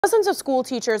Dozens of school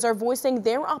teachers are voicing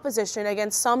their opposition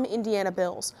against some Indiana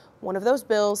bills. One of those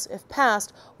bills, if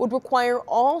passed, would require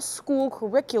all school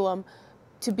curriculum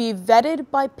to be vetted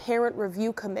by parent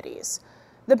review committees.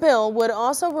 The bill would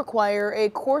also require a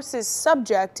course's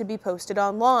subject to be posted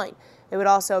online. It would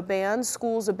also ban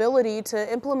schools' ability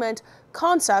to implement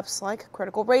concepts like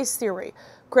critical race theory.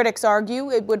 Critics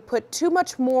argue it would put too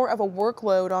much more of a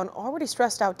workload on already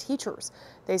stressed out teachers.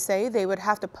 They say they would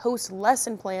have to post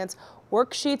lesson plans,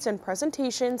 worksheets and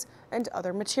presentations, and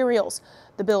other materials.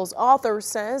 The bill's author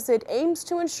says it aims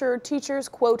to ensure teachers,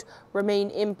 quote, remain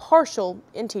impartial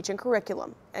in teaching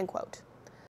curriculum, end quote.